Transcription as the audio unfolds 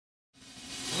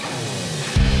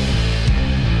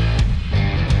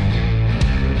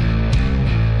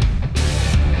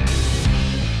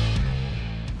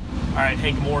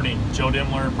Hey, good morning. Joe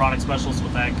Dimler, product specialist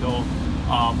with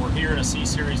AGCO. We're here in a C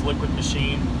Series liquid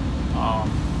machine.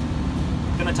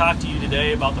 I'm going to talk to you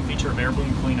today about the feature of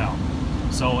Airboom Cleanout.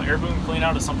 So Airboom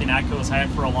Cleanout is something AGCO has had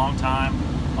for a long time.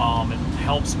 It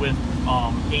helps with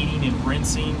aiding in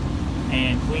rinsing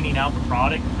and cleaning out the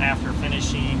product after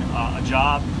finishing a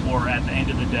job or at the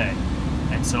end of the day.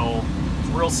 And so it's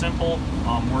real simple.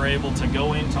 We're able to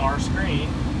go into our screen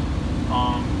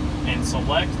and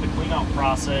select the cleanout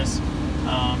process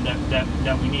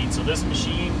that we need. So this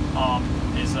machine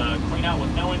is a cleanout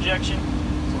with no injection.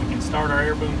 So we can start our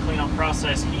Airboom cleanout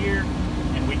process here,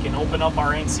 and we can open up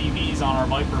our NCVs on our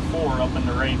Viper 4 up in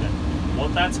the Raven.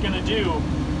 What that's going to do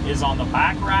is on the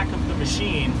back rack of the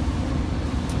machine,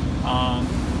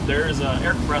 there is an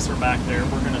air compressor back there.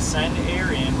 We're going to send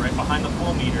air in right behind the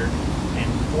flow meter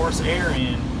and force air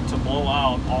in to blow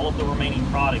out all of the remaining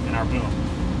product in our boom.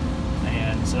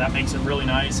 And so that makes it really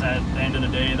nice. At the end of the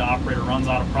day, the operator runs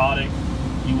out of product.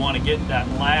 You want to get that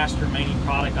last remaining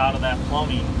product out of that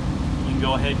plumbing, you can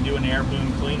go ahead and do an Airboom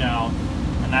cleanout,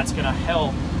 and that's going to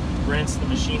help rinse the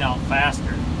machine out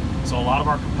faster. So a lot of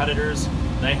our competitors,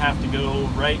 they have to go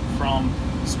right from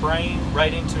spraying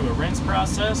right into a rinse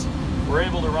process. We're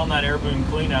able to run that Airboom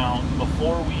cleanout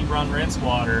before we run rinse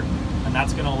water, and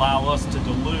that's going to allow us to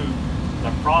dilute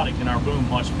the product in our boom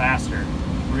much faster.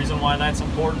 The reason why that's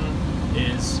important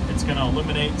is it's going to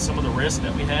eliminate some of the risk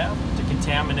that we have to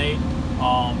contaminate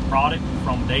product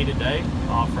from day to day,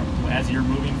 as you're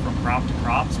moving from crop to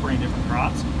crop, spraying different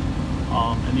crops.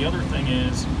 And the other thing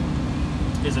is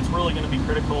it's really going to be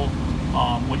critical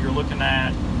when you're looking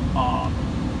at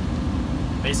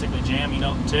basically jamming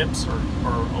up tips or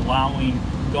allowing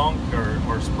gunk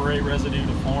or spray residue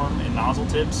to form in nozzle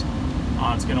tips.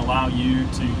 It's going to allow you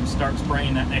to start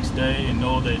spraying that next day and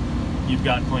know that you've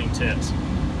got clean tips.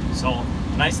 So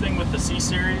the nice thing with the C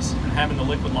Series and having the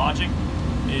liquid logic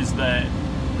is that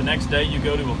the next day you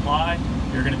go to apply,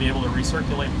 you're going to be able to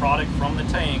recirculate product from the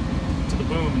tank to the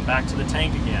boom and back to the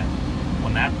tank again.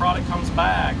 When that product comes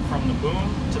back from the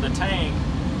boom to the tank,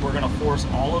 we're going to force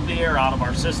all of the air out of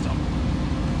our system,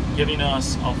 giving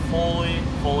us a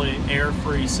fully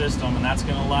air-free system, and that's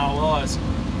going to allow us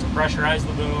to pressurize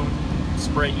the boom,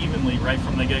 spray evenly right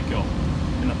from the get-go.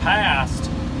 In the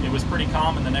past, it was pretty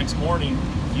common the next morning,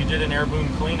 if you did an Airboom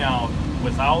cleanout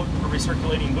without a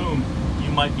recirculating boom, you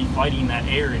might be fighting that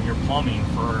air in your plumbing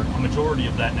for a majority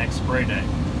of that next spray day.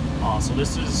 So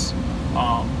this is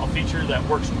a feature that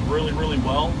works really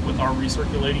well with our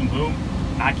recirculating boom.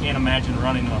 I can't imagine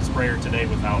running a sprayer today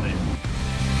without it.